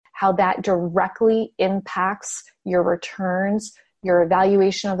how that directly impacts your returns, your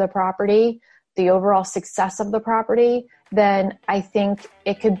evaluation of the property, the overall success of the property, then I think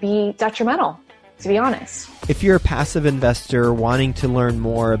it could be detrimental, to be honest. If you're a passive investor wanting to learn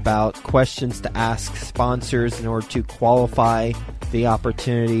more about questions to ask sponsors in order to qualify the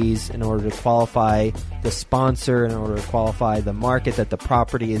opportunities, in order to qualify the sponsor, in order to qualify the market that the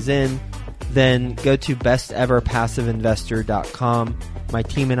property is in, then go to besteverpassiveinvestor.com. My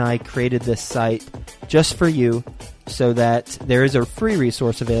team and I created this site just for you so that there is a free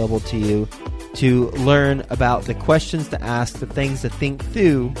resource available to you to learn about the questions to ask, the things to think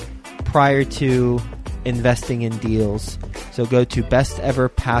through prior to investing in deals. So go to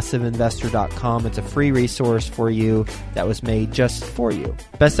besteverpassiveinvestor.com. It's a free resource for you that was made just for you.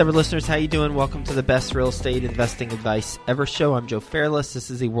 Best Ever listeners, how you doing? Welcome to the Best Real Estate Investing Advice Ever show. I'm Joe Fairless. This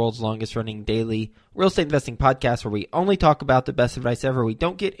is the world's longest running daily real estate investing podcast where we only talk about the best advice ever. We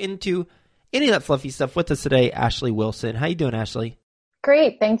don't get into any of that fluffy stuff. With us today, Ashley Wilson. How you doing, Ashley?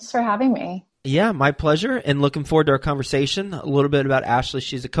 Great. Thanks for having me. Yeah, my pleasure, and looking forward to our conversation. A little bit about Ashley.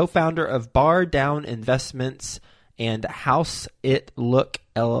 She's a co-founder of Bar Down Investments and House It Look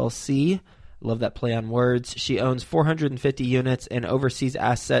LLC. Love that play on words. She owns 450 units and oversees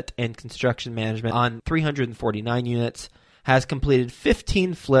asset and construction management on 349 units, has completed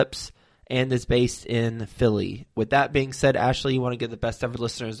 15 flips, and is based in Philly. With that being said, Ashley, you want to give the Best Ever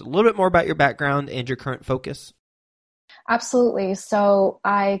listeners a little bit more about your background and your current focus? Absolutely. So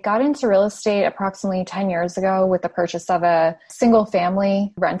I got into real estate approximately 10 years ago with the purchase of a single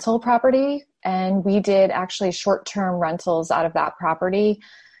family rental property. And we did actually short-term rentals out of that property.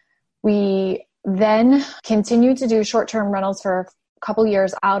 We then continued to do short-term rentals for a couple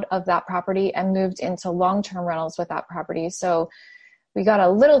years out of that property and moved into long-term rentals with that property. So we got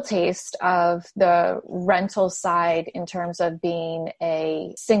a little taste of the rental side in terms of being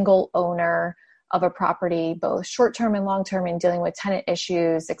a single owner of a property, both short-term and long-term, and dealing with tenant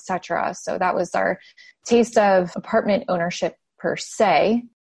issues, etc. So that was our taste of apartment ownership per se.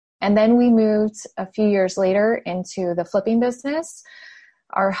 And then we moved a few years later into the flipping business.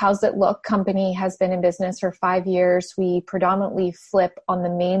 Our House It Look company has been in business for 5 years. We predominantly flip on the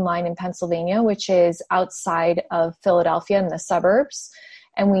main line in Pennsylvania, which is outside of Philadelphia in the suburbs.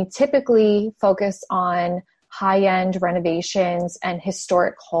 And we typically focus on high-end renovations and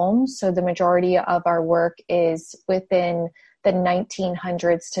historic homes. So the majority of our work is within the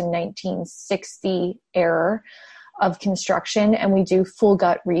 1900s to 1960 era of construction. And we do full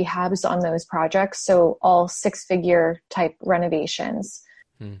gut rehabs on those projects. So all 6-figure type renovations.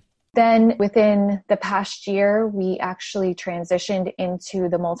 Then within the past year, we actually transitioned into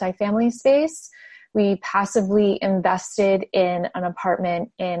the multifamily space. We passively invested in an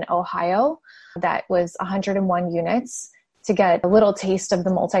apartment in Ohio that was 101 units to get a little taste of the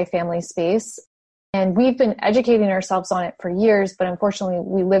multifamily space. And we've been educating ourselves on it for years, but unfortunately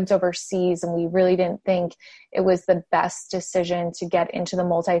we lived overseas and we really didn't think it was the best decision to get into the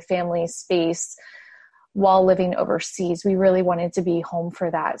multifamily space while living overseas. We really wanted to be home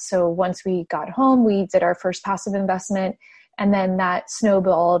for that. So once we got home, we did our first passive investment, and then that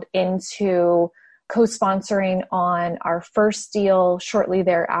snowballed into co-sponsoring on our first deal shortly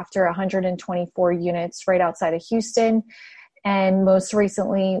thereafter, 124 units right outside of Houston. And most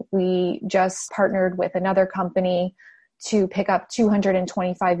recently, we just partnered with another company to pick up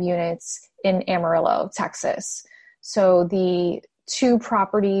 225 units in Amarillo, Texas. So the 2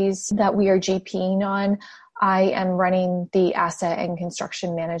 properties that we are GPing on, I am running the asset and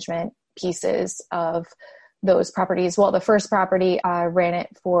construction management pieces of those properties. Well, the first property, I ran it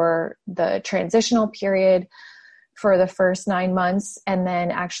for the transitional period for the first 9 months, and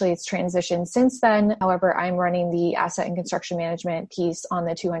then actually it's transitioned since then. However, I'm running the asset and construction management piece on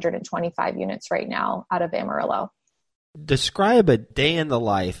the 225 units right now out of Amarillo. Describe a day in the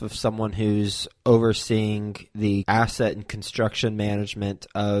life of someone who's overseeing the asset and construction management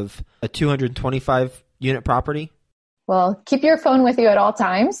of a 225 unit property. Well, keep your phone with you at all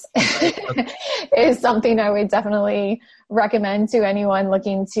times is something I would definitely recommend to anyone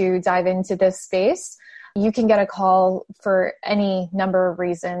looking to dive into this space. You can get a call for any number of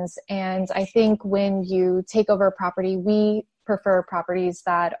reasons. And I think when you take over a property, we prefer properties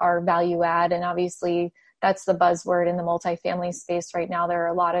that are value add. And obviously that's the buzzword in the multifamily space right now. There are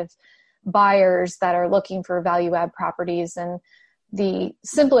a lot of buyers that are looking for value add properties. And the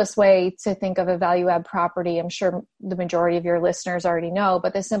simplest way to think of a value add property, I'm sure the majority of your listeners already know,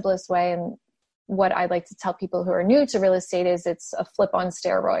 but the simplest way, and what I'd like to tell people who are new to real estate, is it's a flip on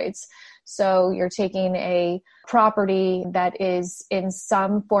steroids. So you're taking a property that is in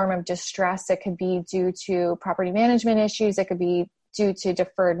some form of distress. It could be due to property management issues. It could be due to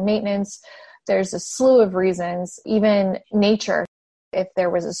deferred maintenance. There's a slew of reasons, even nature. If there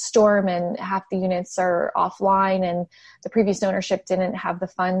was a storm and half the units are offline and the previous ownership didn't have the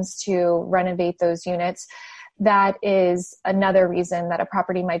funds to renovate those units, that is another reason that a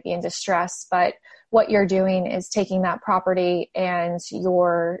property might be in distress. But what you're doing is taking that property and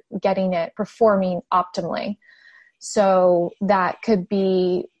you're getting it performing optimally. So that could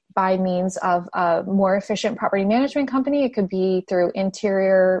be by means of a more efficient property management company. It could be through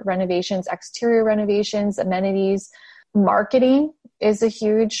interior renovations, exterior renovations, amenities. Marketing is a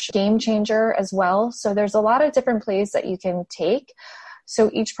huge game changer as well. So there's a lot of different plays that you can take. So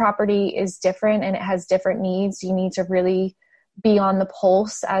each property is different and it has different needs. You need to really be on the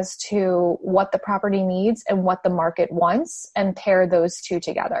pulse as to what the property needs and what the market wants and pair those two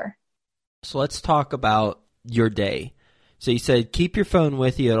together. So let's talk about your day. So you said keep your phone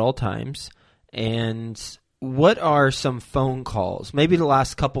with you at all times. And what are some phone calls, maybe the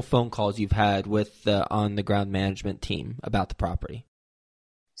last couple phone calls you've had with the on-the-ground management team about the property?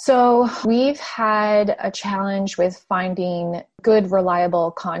 So we've had a challenge with finding good,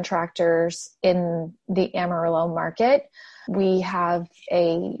 reliable contractors in the Amarillo market. We have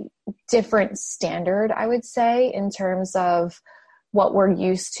a different standard, I would say, in terms of what we're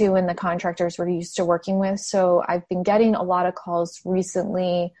used to and the contractors we're used to working with. So I've been getting a lot of calls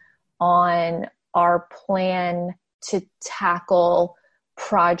recently on our plan to tackle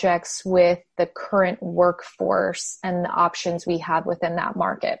projects with the current workforce and the options we have within that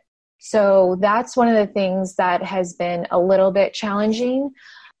market. So that's one of the things that has been a little bit challenging.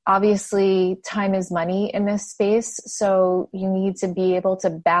 Obviously, time is money in this space, so you need to be able to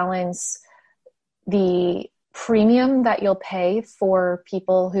balance the premium that you'll pay for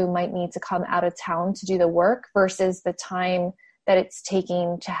people who might need to come out of town to do the work versus the time that it's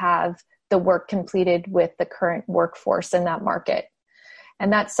taking to have the work completed with the current workforce in that market.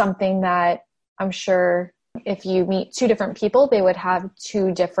 And that's something that I'm sure if you meet two different people, they would have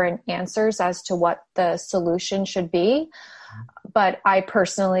two different answers as to what the solution should be. But I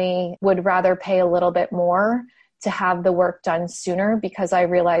personally would rather pay a little bit more to have the work done sooner because I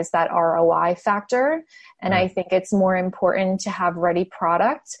realize that ROI factor. And I think it's more important to have ready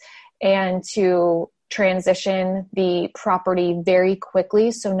product and to transition the property very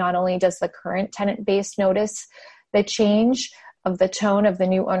quickly. So not only does the current tenant base notice the change of the tone of the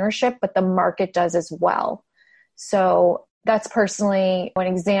new ownership, but the market does as well. So that's personally an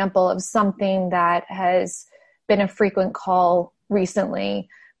example of something that has been a frequent call recently.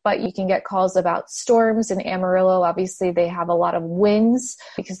 But you can get calls about storms in Amarillo. Obviously, they have a lot of winds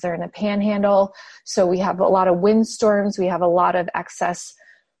because they're in the panhandle. So we have a lot of windstorms. We have a lot of excess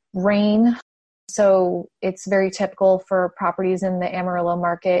rain. So it's very typical for properties in the Amarillo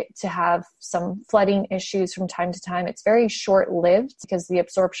market to have some flooding issues from time to time. It's very short-lived because the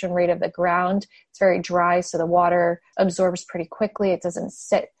absorption rate of the ground, it's very dry, so the water absorbs pretty quickly. It doesn't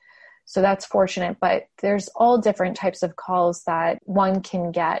sit. So that's fortunate, but there's all different types of calls that one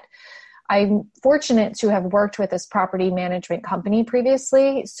can get. I'm fortunate to have worked with this property management company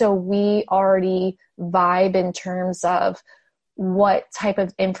previously, so we already vibe in terms of what type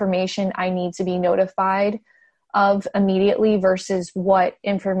of information I need to be notified of immediately versus what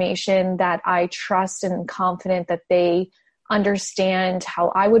information that I trust and confident that they understand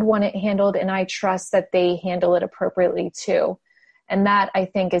how I would want it handled, and I trust that they handle it appropriately too. And that, I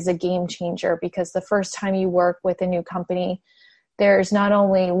think, is a game changer because the first time you work with a new company, there's not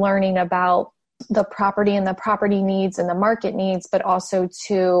only learning about the property and the property needs and the market needs, but also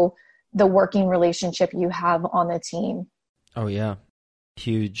to the working relationship you have on the team. Oh, yeah.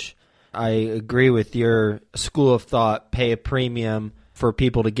 Huge. I agree with your school of thought. Pay a premium for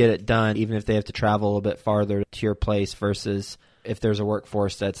people to get it done, even if they have to travel a little bit farther to your place versus if there's a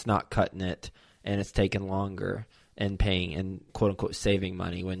workforce that's not cutting it and it's taking longer and paying and quote-unquote saving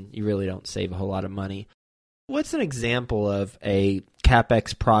money when you really don't save a whole lot of money. What's an example of a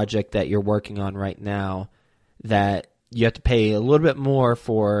CapEx project that you're working on right now that you have to pay a little bit more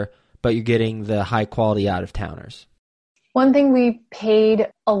for, but you're getting the high-quality out-of-towners? One thing we paid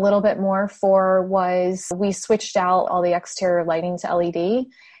a little bit more for was we switched out all the exterior lighting to LED.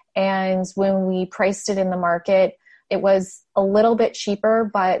 And when we priced it in the market, it was a little bit cheaper,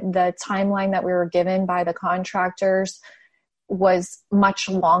 but the timeline that we were given by the contractors was much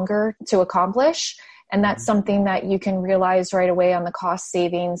longer to accomplish. And that's something that you can realize right away on the cost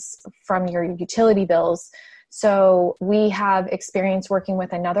savings from your utility bills. So we have experience working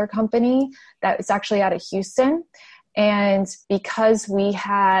with another company that is actually out of Houston. And because we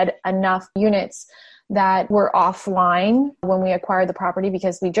had enough units that were offline when we acquired the property,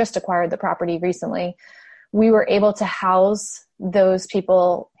 because we just acquired the property recently, we were able to house those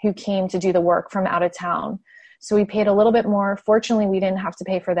people who came to do the work from out of town. So we paid a little bit more. Fortunately, we didn't have to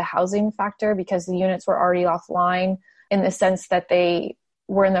pay for the housing factor because the units were already offline, in the sense that they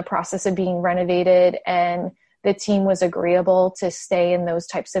were in the process of being renovated, and the team was agreeable to stay in those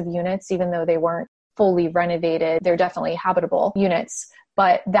types of units, even though they weren't fully renovated. They're definitely habitable units.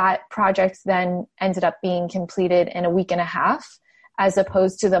 But that project then ended up being completed in a week and a half, as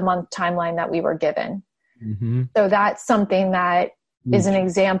opposed to the month timeline that we were given. Mm-hmm. So that's something that is an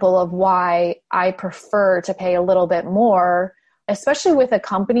example of why I prefer to pay a little bit more, especially with a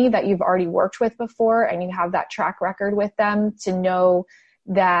company that you've already worked with before and you have that track record with them, to know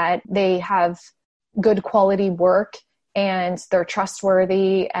that they have good quality work and they're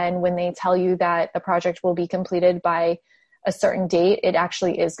trustworthy. And when they tell you that the project will be completed by a certain date, it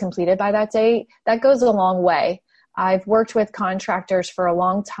actually is completed by that date. That goes a long way. I've worked with contractors for a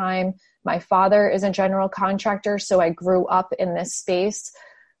long time. My father is a general contractor, so I grew up in this space,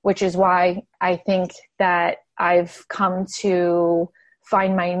 which is why I think that I've come to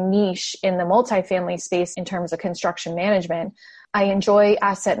find my niche in the multifamily space in terms of construction management. I enjoy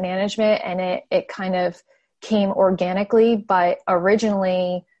asset management, and it kind of came organically, but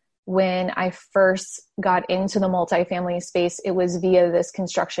originally when I first got into the multifamily space, it was via this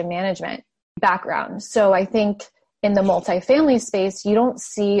construction management background. So I think in the multifamily space, you don't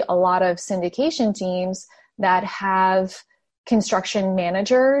see a lot of syndication teams that have construction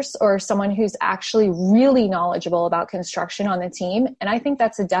managers or someone who's actually really knowledgeable about construction on the team. And I think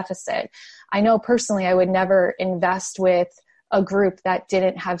that's a deficit. I know personally, I would never invest with a group that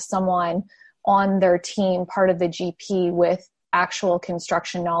didn't have someone on their team, part of the GP, with actual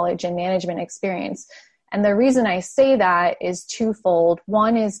construction knowledge and management experience. And the reason I say that is twofold.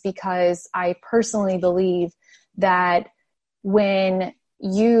 One is because I personally believe that when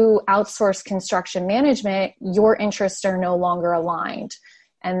you outsource construction management, your interests are no longer aligned.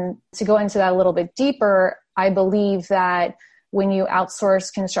 And to go into that a little bit deeper, I believe that when you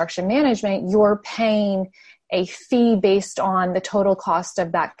outsource construction management, you're paying a fee based on the total cost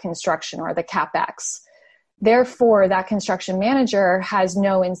of that construction, or the CapEx. Therefore, that construction manager has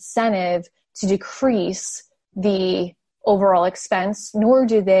no incentive to decrease the overall expense, nor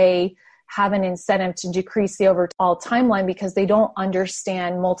do they have an incentive to decrease the overall timeline, because they don't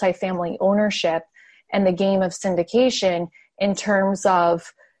understand multifamily ownership and the game of syndication in terms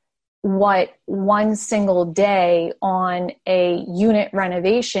of what one single day on a unit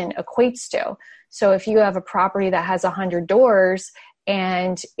renovation equates to. So if you have a property that has 100 doors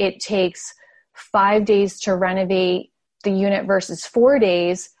and it takes 5 days to renovate the unit versus 4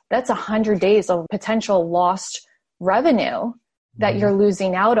 days, that's 100 days of potential lost revenue that you're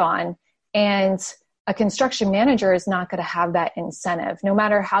losing out on. And a construction manager is not going to have that incentive, no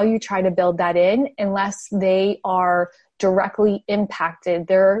matter how you try to build that in, unless they are directly impacted.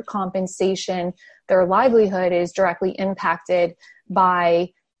 Their compensation, their livelihood is directly impacted by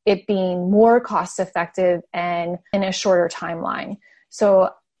it being more cost effective and in a shorter timeline.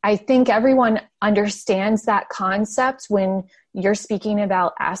 So I think everyone understands that concept when you're speaking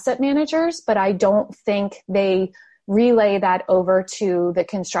about asset managers, but I don't think they relay that over to the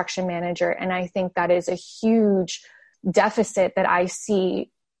construction manager. And I think that is a huge deficit that I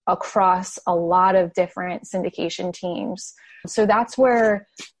see across a lot of different syndication teams. So that's where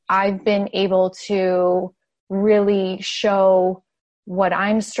I've been able to really show what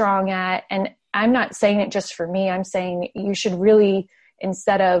I'm strong at. And I'm not saying it just for me. I'm saying you should really,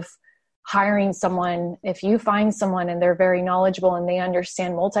 instead of hiring someone, if you find someone and they're very knowledgeable and they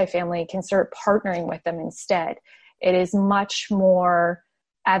understand multifamily, consider partnering with them instead. It is much more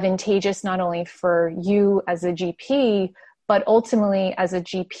advantageous, not only for you as a GP, but ultimately as a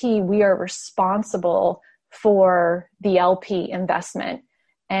GP, we are responsible for the LP investment.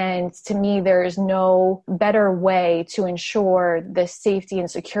 And to me, there is no better way to ensure the safety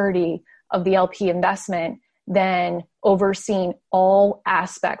and security of the LP investment than overseeing all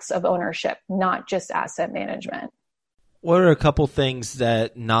aspects of ownership, not just asset management. What are a couple things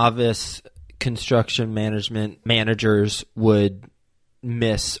that novice construction management managers would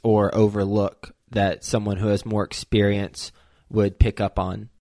miss or overlook that someone who has more experience would pick up on?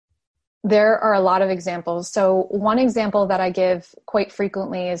 There are a lot of examples. So one example that I give quite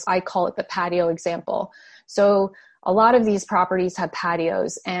frequently is, I call it the patio example. So a lot of these properties have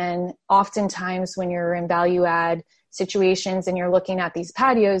patios, and oftentimes when you're in value add situations and you're looking at these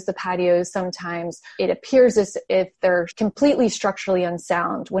patios, the patios, sometimes it appears as if they're completely structurally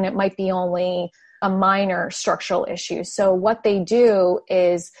unsound when it might be only a minor structural issue. So what they do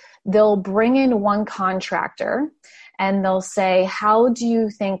is they'll bring in one contractor and they'll say, how do you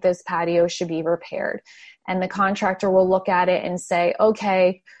think this patio should be repaired? and the contractor will look at it and say,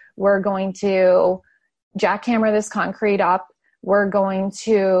 okay, we're going to jackhammer this concrete up. We're going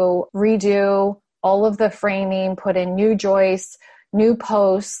to redo all of the framing, put in new joists, new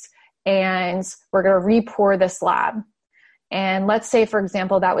posts, and we're going to re-pour the slab. And let's say, for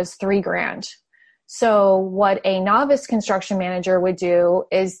example, that was $3,000. So what a novice construction manager would do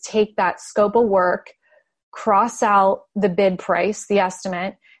is take that scope of work, cross out the bid price, the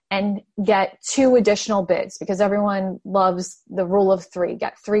estimate, and get 2 additional bids, because everyone loves the rule of 3,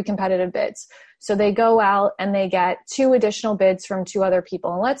 get 3 competitive bids. So they go out and they get 2 additional bids from 2 other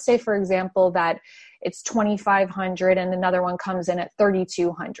people. And let's say, for example, that it's $2,500 and another one comes in at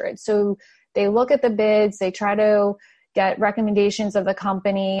 $3,200. So they look at the bids, they try to get recommendations of the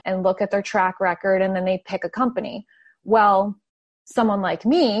company and look at their track record, and then they pick a company. Well, someone like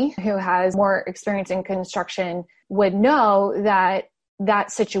me who has more experience in construction would know that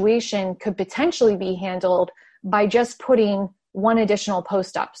that situation could potentially be handled by just putting 1 additional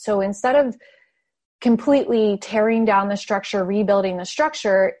post up. So instead of completely tearing down the structure, rebuilding the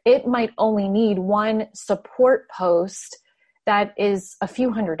structure, it might only need 1 support post that is a few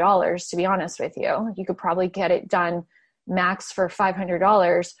 $100s, to be honest with you. You could probably get it done max for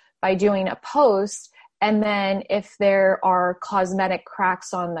 $500 by doing a post. And then if there are cosmetic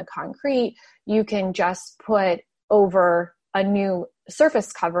cracks on the concrete, you can just put over a new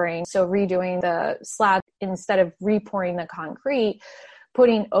surface covering. So redoing the slab instead of re-pouring the concrete,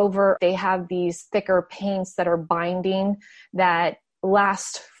 putting over, they have these thicker paints that are binding that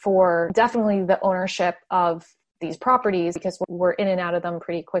last for definitely the ownership of these properties, because we're in and out of them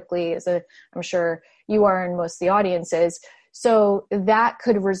pretty quickly, I'm sure you are and most of the audiences. So that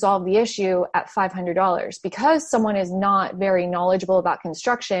could resolve the issue at $500. Because someone is not very knowledgeable about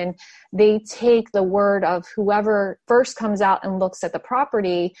construction, they take the word of whoever first comes out and looks at the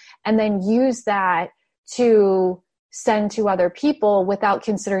property and then use that to send to other people without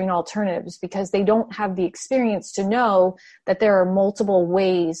considering alternatives, because they don't have the experience to know that there are multiple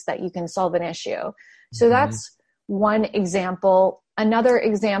ways that you can solve an issue. So that's one example. Another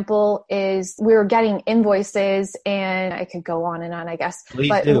example is we were getting invoices, and I could go on and on, I guess.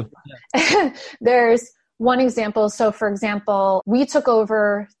 Please do. Yeah. There's one example. So for example, we took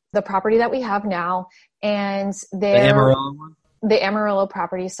over the property that we have now, and The Amarillo one? The Amarillo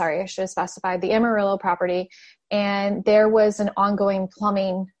property, sorry, I should have specified the Amarillo property. And there was an ongoing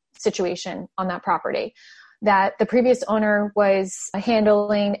plumbing situation on that property that the previous owner was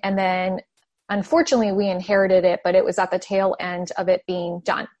handling, and then unfortunately, we inherited it, but it was at the tail end of it being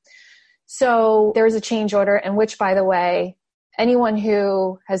done. So there was a change order, and which, by the way, anyone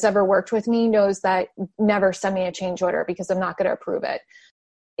who has ever worked with me knows that never send me a change order, because I'm not going to approve it.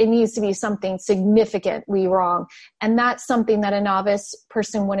 It needs to be something significantly wrong. And that's something that a novice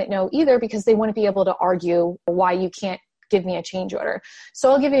person wouldn't know either, because they wouldn't be able to argue why you can't give me a change order.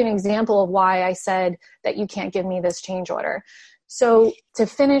 So I'll give you an example of why I said that you can't give me this change order. So to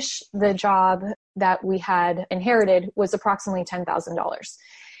finish the job that we had inherited was approximately $10,000.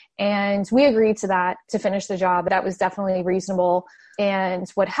 And we agreed to that to finish the job. That was definitely reasonable. And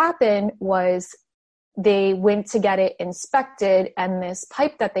what happened was they went to get it inspected, and this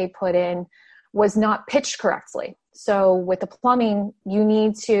pipe that they put in was not pitched correctly. So with the plumbing, you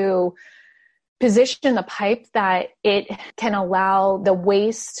need to position the pipe that it can allow the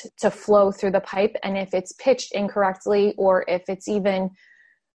waste to flow through the pipe. And if it's pitched incorrectly, or if it's even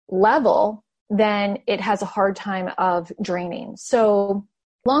level, then it has a hard time of draining. So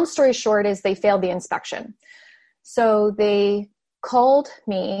long story short is they failed the inspection. So they called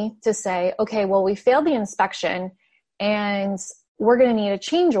me to say, okay, well, we failed the inspection and we're going to need a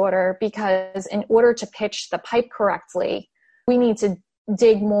change order, because in order to pitch the pipe correctly, we need to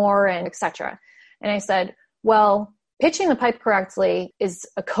dig more and etc. And I said, well, pitching the pipe correctly is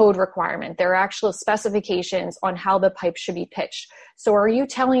a code requirement. There are actual specifications on how the pipe should be pitched. So are you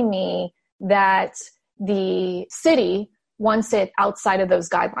telling me that the city wants it outside of those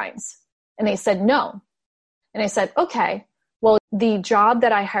guidelines? And they said, no. And I said, okay, well, the job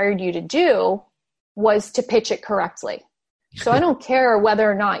that I hired you to do was to pitch it correctly. So I don't care whether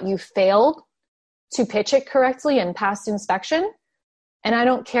or not you failed to pitch it correctly and passed inspection. And I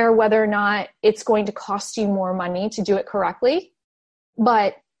don't care whether or not it's going to cost you more money to do it correctly.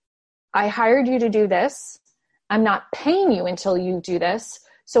 But I hired you to do this. I'm not paying you until you do this.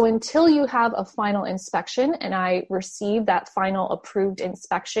 So until you have a final inspection and I receive that final approved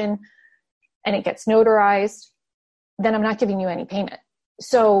inspection and it gets notarized, then I'm not giving you any payment.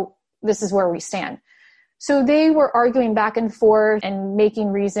 So this is where we stand. So they were arguing back and forth and making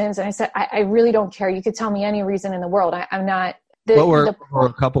reasons. And I said, I really don't care. You could tell me any reason in the world. I'm not. What were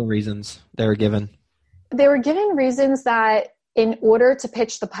a couple reasons they were given? They were given reasons that in order to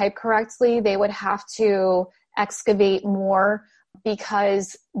pitch the pipe correctly, they would have to excavate more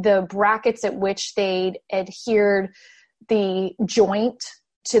because the brackets at which they'd adhered the joint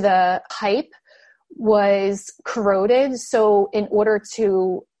to the pipe was corroded. So in order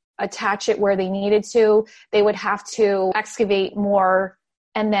to attach it where they needed to, they would have to excavate more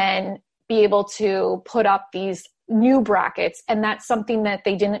and then be able to put up these new brackets. And that's something that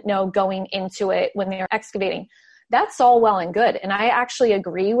they didn't know going into it when they were excavating. That's all well and good. And I actually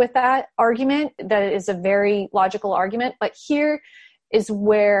agree with that argument. That is a very logical argument. But here is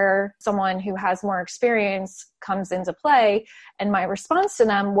where someone who has more experience comes into play. And my response to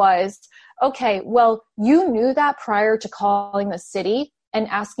them was, okay, well, you knew that prior to calling the city and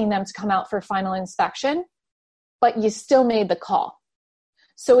asking them to come out for final inspection, but you still made the call.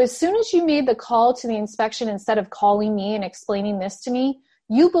 So as soon as you made the call to the inspection, instead of calling me and explaining this to me,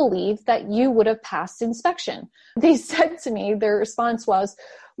 you believe that you would have passed inspection. They said to me, their response was,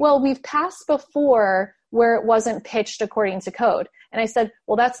 well, we've passed before where it wasn't pitched according to code. And I said,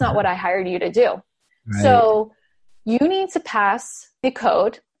 well, that's not what I hired you to do. Right. So you need to pass the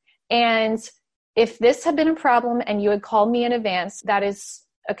code. And if this had been a problem and you had called me in advance, that is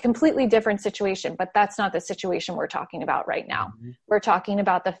a completely different situation. But that's not the situation we're talking about right now. Mm-hmm. We're talking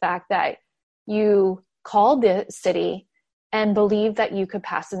about the fact that you called the city and believed that you could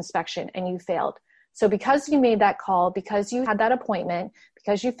pass inspection and you failed. So because you made that call, because you had that appointment,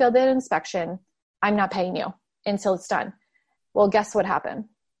 because you failed that inspection, I'm not paying you until it's done. Well, guess what happened?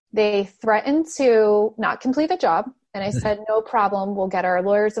 They threatened to not complete the job. And I said, no problem. We'll get our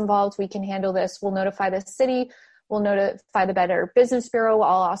lawyers involved. We can handle this. We'll notify the city. We'll notify the Better Business Bureau.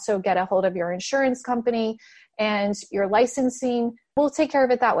 I'll also get a hold of your insurance company and your licensing. We'll take care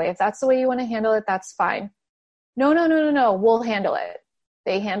of it that way. If that's the way you want to handle it, that's fine. No. We'll handle it.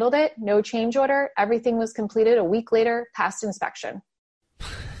 They handled it. No change order. Everything was completed. A week later, passed inspection.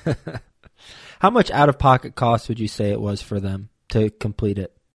 How much out-of-pocket cost would you say it was for them to complete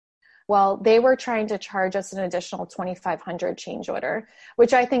it? Well, they were trying to charge us an additional $2,500 change order,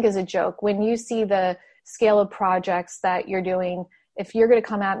 which I think is a joke. When you see the scale of projects that you're doing, if you're going to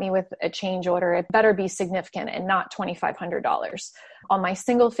come at me with a change order, it better be significant and not $2,500. On my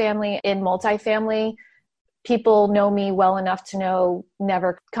single family, in multifamily, people know me well enough to know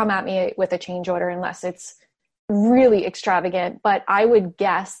never come at me with a change order unless it's really extravagant. But I would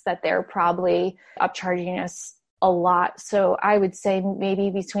guess that they're probably upcharging us a lot. So I would say maybe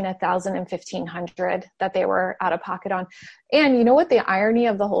between $1,000 and $1,500 that they were out of pocket on. And you know what the irony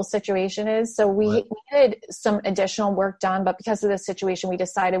of the whole situation is? So we needed some additional work done, but because of the situation, we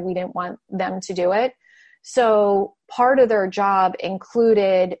decided we didn't want them to do it. So part of their job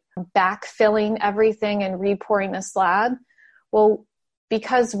included backfilling everything and repouring the slab. Well,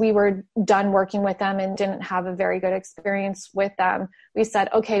 because we were done working with them and didn't have a very good experience with them, we said,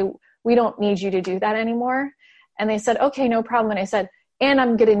 okay, we don't need you to do that anymore. And they said, okay, no problem. And I said, and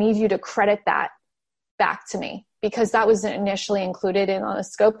I'm going to need you to credit that back to me because that was initially included in on the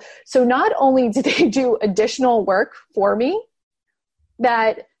scope. So not only did they do additional work for me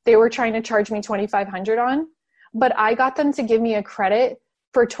that they were trying to charge me $2,500 on, but I got them to give me a credit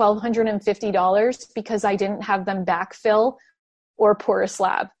for $1,250 because I didn't have them backfill or pour a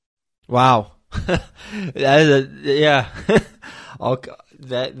slab. Wow. Yeah.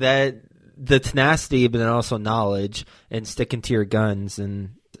 The tenacity, but then also knowledge and sticking to your guns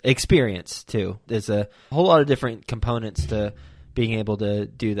and experience too. There's a whole lot of different components to being able to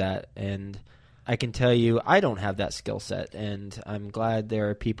do that. And I can tell you, I don't have that skill set, and I'm glad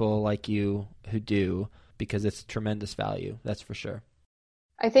there are people like you who do, because it's tremendous value. That's for sure.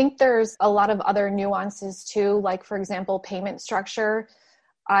 I think there's a lot of other nuances too. Like, for example, payment structure.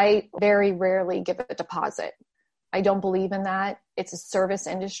 I very rarely give a deposit. I don't believe in that. It's a service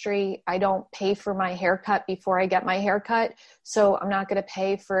industry. I don't pay for my haircut before I get my haircut. So I'm not going to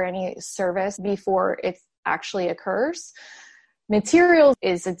pay for any service before it actually occurs. Materials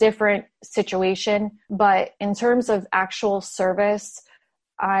is a different situation, but in terms of actual service,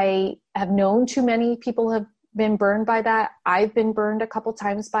 I have known too many people have been burned by that. I've been burned a couple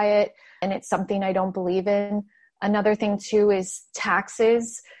times by it, and it's something I don't believe in. Another thing too is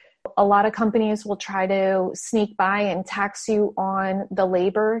taxes. A lot of companies will try to sneak by and tax you on the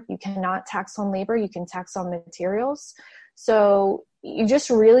labor. You cannot tax on labor. You can tax on materials. So you just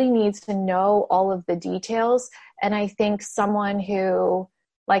really need to know all of the details. And I think someone who,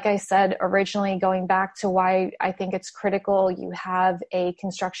 like I said originally, going back to why I think it's critical you have a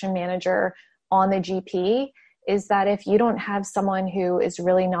construction manager on the GP, is that if you don't have someone who is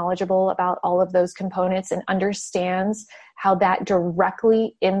really knowledgeable about all of those components and understands how that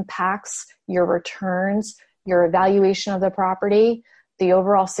directly impacts your returns, your evaluation of the property, the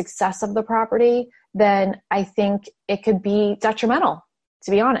overall success of the property, then I think it could be detrimental, to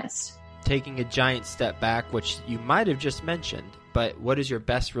be honest. Taking a giant step back, which you might have just mentioned, but what is your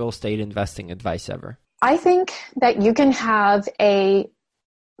best real estate investing advice ever? I think that you can have a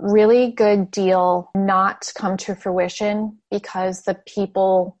really good deal not come to fruition because the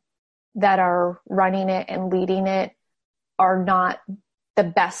people that are running it and leading it are not the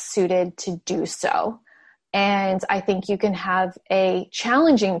best suited to do so. And I think you can have a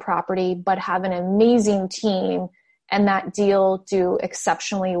challenging property, but have an amazing team and that deal do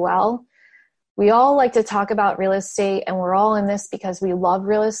exceptionally well. We all like to talk about real estate, and we're all in this because we love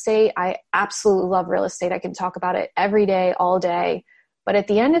real estate. I absolutely love real estate. I can talk about it every day, all day. But at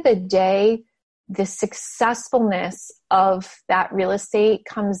the end of the day, the successfulness of that real estate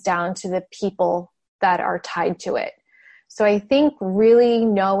comes down to the people that are tied to it. So I think really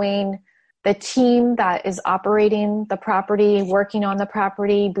knowing the team that is operating the property, working on the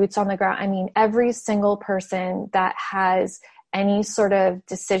property, boots on the ground, I mean, every single person that has any sort of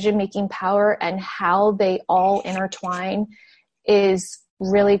decision-making power and how they all intertwine is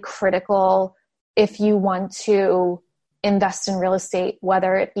really critical if you want to invest in real estate,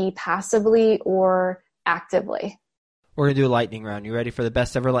 whether it be passively or actively. We're going to do a lightning round. You ready for the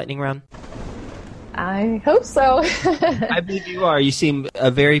best ever lightning round? I hope so. I believe you are. You seem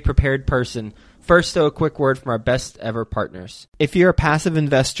a very prepared person. First, though, a quick word from our best ever partners. If you're a passive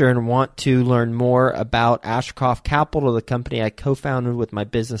investor and want to learn more about Ashcroft Capital, the company I co-founded with my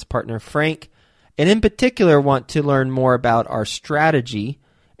business partner, Frank, and in particular want to learn more about our strategy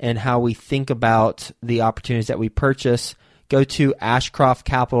and how we think about the opportunities that we purchase, go to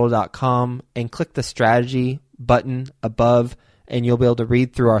ashcroftcapital.com and click the strategy button above, and you'll be able to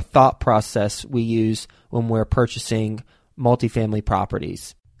read through our thought process we use when we're purchasing multifamily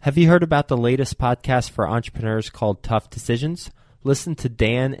properties. Have you heard about the latest podcast for entrepreneurs called Tough Decisions? Listen to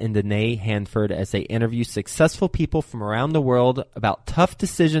Dan and Danae Hanford as they interview successful people from around the world about tough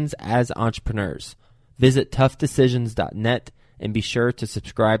decisions as entrepreneurs. Visit toughdecisions.net and be sure to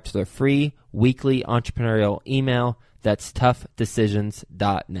subscribe to their free weekly entrepreneurial email. That's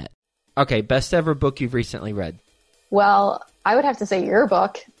toughdecisions.net. Okay, best ever book you've recently read? Well, I would have to say your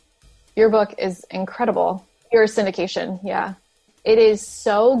book. Your book is incredible. Your syndication, yeah. It is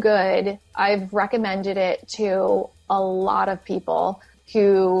so good. I've recommended it to a lot of people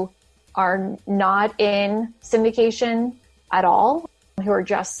who are not in syndication at all, who are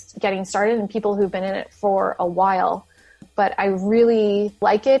just getting started, and people who've been in it for a while. But I really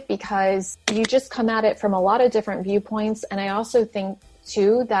like it because you just come at it from a lot of different viewpoints. And I also think,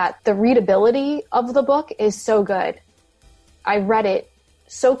 too, that the readability of the book is so good. I read it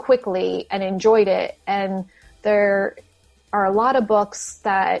so quickly and enjoyed it. And there are a lot of books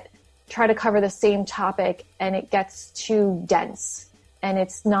that try to cover the same topic and it gets too dense and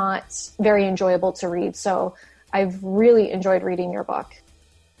it's not very enjoyable to read. So I've really enjoyed reading your book.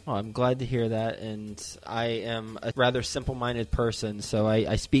 Well, I'm glad to hear that, and I am a rather simple-minded person, so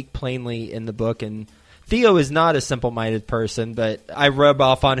I speak plainly in the book, and Theo is not a simple-minded person, but I rub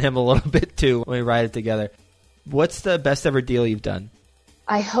off on him a little bit too when we write it together. What's the best ever deal you've done?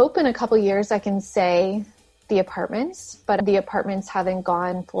 I hope in a couple years I can say the apartments, but the apartments haven't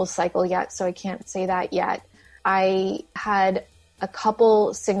gone full cycle yet, so I can't say that yet. I had a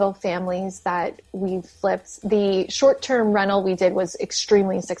couple single families that we flipped. The short-term rental we did was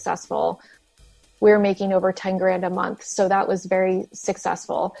extremely successful. We were making over 10 grand a month, so that was very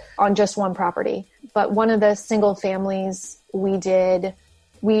successful on just one property. But one of the single families we did,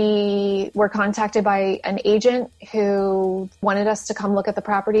 we were contacted by an agent who wanted us to come look at the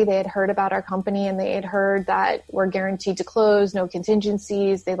property. They had heard about our company and they had heard that we're guaranteed to close, no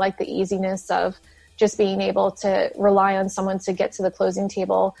contingencies. They liked the easiness of just being able to rely on someone to get to the closing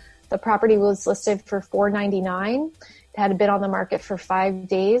table. The property was listed for $499. It had been on the market for 5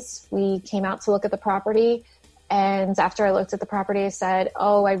 days. We came out to look at the property, and after I looked at the property, I said,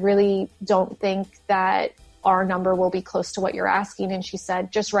 I really don't think that our number will be close to what you're asking. And she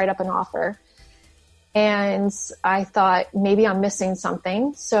said, just write up an offer. And I thought maybe I'm missing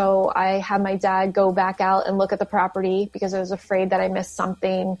something. So I had my dad go back out and look at the property because I was afraid that I missed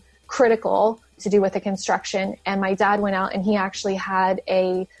something critical to do with the construction. And my dad went out and he actually had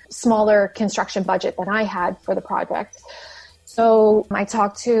a smaller construction budget than I had for the project. So I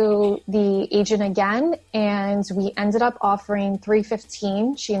talked to the agent again and we ended up offering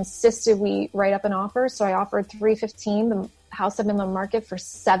 $315. She insisted we write up an offer. So I offered $315. The house had been on the market for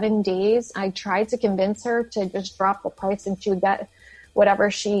 7 days. I tried to convince her to just drop the price and she would get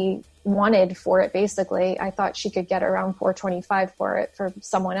whatever she wanted for it, basically. I thought she could get around $425 for it for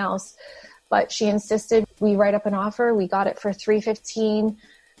someone else, but she insisted we write up an offer. We got it for $315.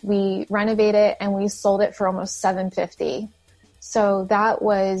 We renovated it and we sold it for almost $750. So that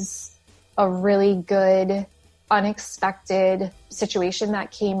was a really good, unexpected situation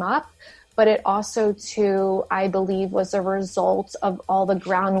that came up. But it also, too, I believe, was a result of all the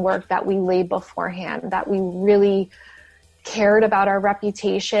groundwork that we laid beforehand, that we really cared about our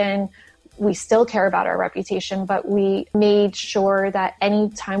reputation. We still care about our reputation, but we made sure that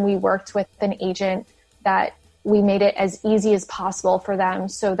anytime we worked with an agent, that we made it as easy as possible for them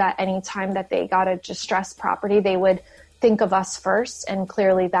so that anytime that they got a distressed property, they would think of us first, and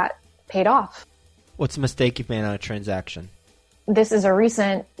clearly that paid off. What's a mistake you've made on a transaction? This is a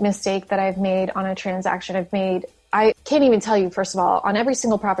recent mistake that I've made on a transaction I can't even tell you, first of all, on every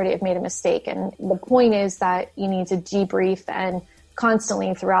single property I've made a mistake. And the point is that you need to debrief and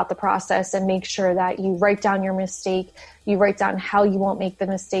constantly throughout the process and make sure that you write down your mistake, you write down how you won't make the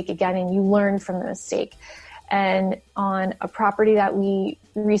mistake again, and you learn from the mistake. And on a property that we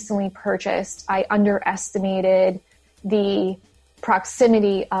recently purchased, I underestimated the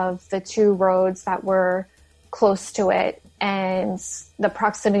proximity of the two roads that were close to it and the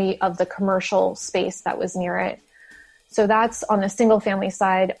proximity of the commercial space that was near it. So that's on the single family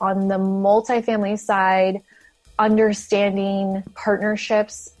side. On the multifamily side, understanding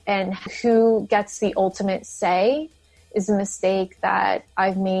partnerships and who gets the ultimate say is a mistake that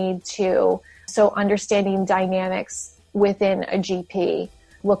I've made too. So understanding dynamics within a GP.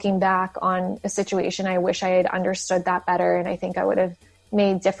 Looking back on a situation, I wish I had understood that better, and I think I would have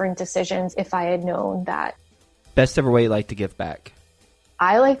made different decisions if I had known that. Best ever way you like to give back?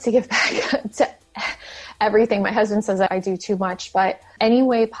 I like to give back to everything. My husband says that I do too much, but any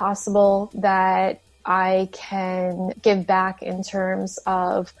way possible that I can give back in terms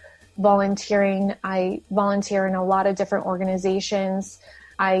of volunteering. I volunteer in a lot of different organizations.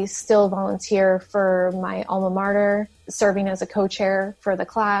 I still volunteer for my alma mater, serving as a co-chair for the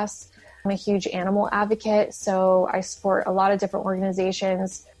class. I'm a huge animal advocate, so I support a lot of different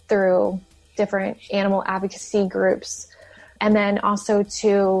organizations through different animal advocacy groups. And then also,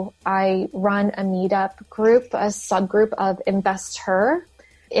 too, I run a meetup group, a subgroup of Invest Her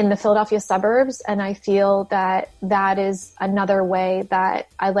in the Philadelphia suburbs. And I feel that that is another way that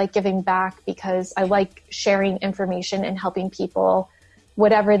I like giving back, because I like sharing information and helping people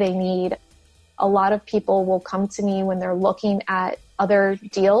whatever they need. A lot of people will come to me when they're looking at other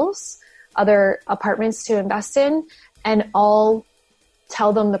deals, other apartments to invest in, and I'll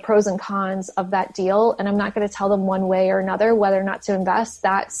tell them the pros and cons of that deal. And I'm not going to tell them one way or another whether or not to invest.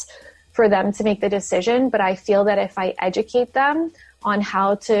 That's for them to make the decision. But I feel that if I educate them on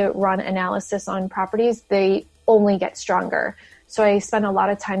how to run analysis on properties, they only get stronger. So I spend a lot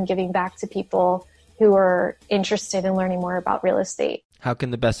of time giving back to people who are interested in learning more about real estate. How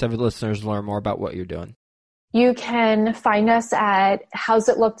can the best ever listeners learn more about what you're doing? You can find us at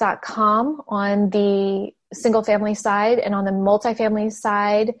howsitlook.com on the single family side, and on the multifamily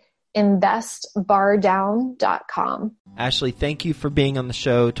side, investbardown.com. Ashley, thank you for being on the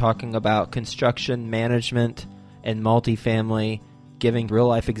show, talking about construction management and multifamily, giving real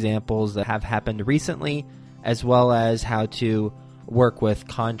life examples that have happened recently, as well as how to work with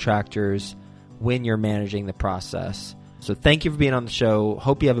contractors when you're managing the process. So thank you for being on the show.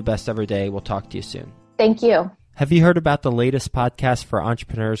 Hope you have a best ever day. We'll talk to you soon. Thank you. Have you heard about the latest podcast for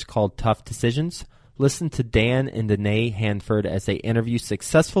entrepreneurs called Tough Decisions? Listen to Dan and Danae Hanford as they interview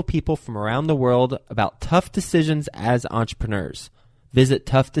successful people from around the world about tough decisions as entrepreneurs. Visit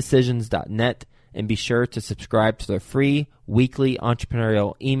toughdecisions.net and be sure to subscribe to their free weekly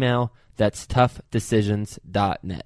entrepreneurial email. That's toughdecisions.net.